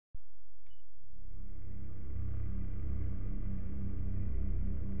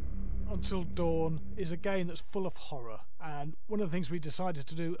Until Dawn is a game that's full of horror, and one of the things we decided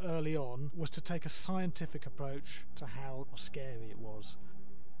to do early on was to take a scientific approach to how scary it was.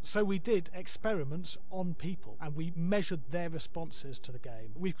 So we did experiments on people and we measured their responses to the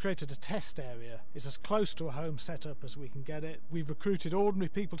game. We've created a test area. It's as close to a home setup as we can get it. We've recruited ordinary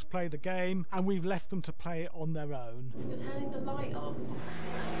people to play the game and we've left them to play it on their own. You're turning the light on.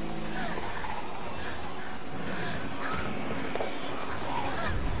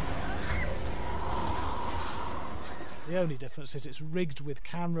 The only difference is it's rigged with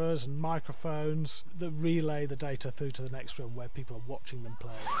cameras and microphones that relay the data through to the next room where people are watching them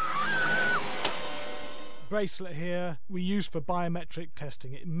play. Bracelet here we use for biometric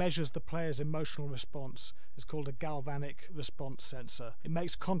testing. It measures the player's emotional response. It's called a galvanic response sensor. It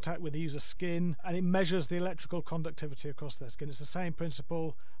makes contact with the user's skin and it measures the electrical conductivity across their skin. It's the same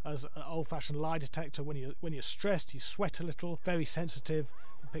principle as an old-fashioned lie detector. When you're stressed, you sweat a little, very sensitive,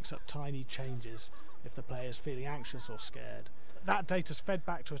 and picks up tiny changes if the player is feeling anxious or scared. That data's fed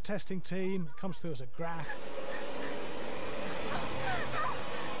back to a testing team, comes through as a graph.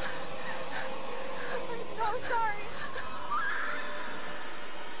 I'm so sorry.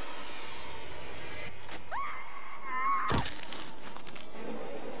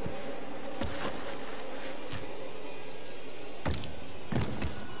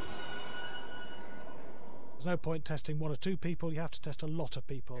 There's no point testing one or two people, you have to test a lot of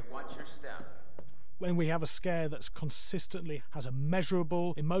people. Watch your step. When we have a scare that's consistently has a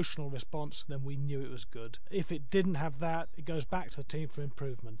measurable emotional response, then we knew it was good. If it didn't have that, it goes back to the team for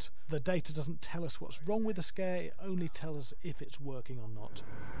improvement. The data doesn't tell us what's wrong with the scare, it only tells us if it's working or not.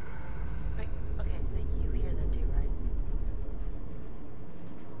 Right, okay, so you hear them too, right?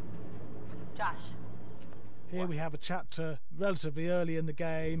 Josh. Here we have a chapter relatively early in the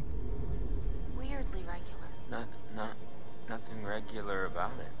game. Weirdly regular. Nothing regular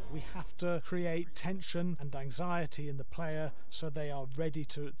about it. We have to create tension and anxiety in the player so they are ready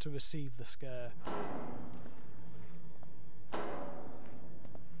to receive the scare.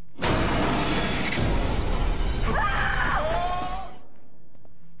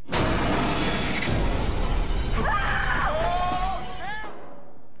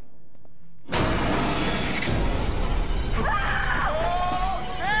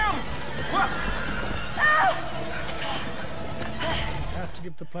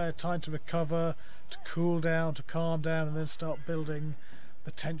 Give the player time to recover, to cool down, to calm down, and then start building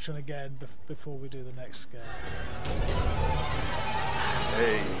the tension again before we do the next scare.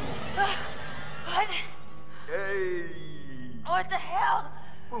 Hey. What? Hey. What the hell?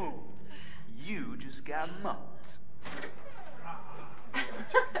 Ooh, you just got mugged.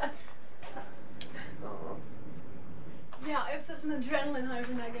 Yeah, I have such an adrenaline high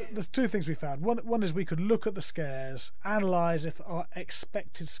from that game. There's two things we found. One is we could look at the scares, analyse if our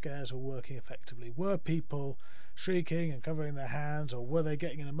expected scares were working effectively. Were people shrieking and covering their hands, or were they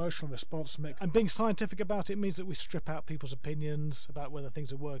getting an emotional response from it? And being scientific about it means that we strip out people's opinions about whether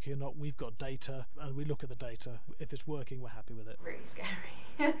things are working or not. We've got data, and we look at the data. If it's working, we're happy with it. Really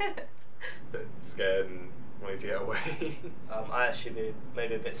scary. Bit scared and wanting to get away. I actually be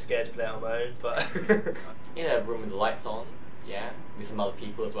maybe a bit scared to play on my own, but in a room with the lights on, yeah, with some other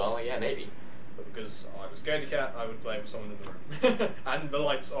people as well, yeah, maybe. But because I'm a scaredy cat, I would play with someone in the room. And the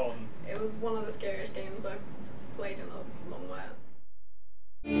lights on. It was one of the scariest games I've played in a long while.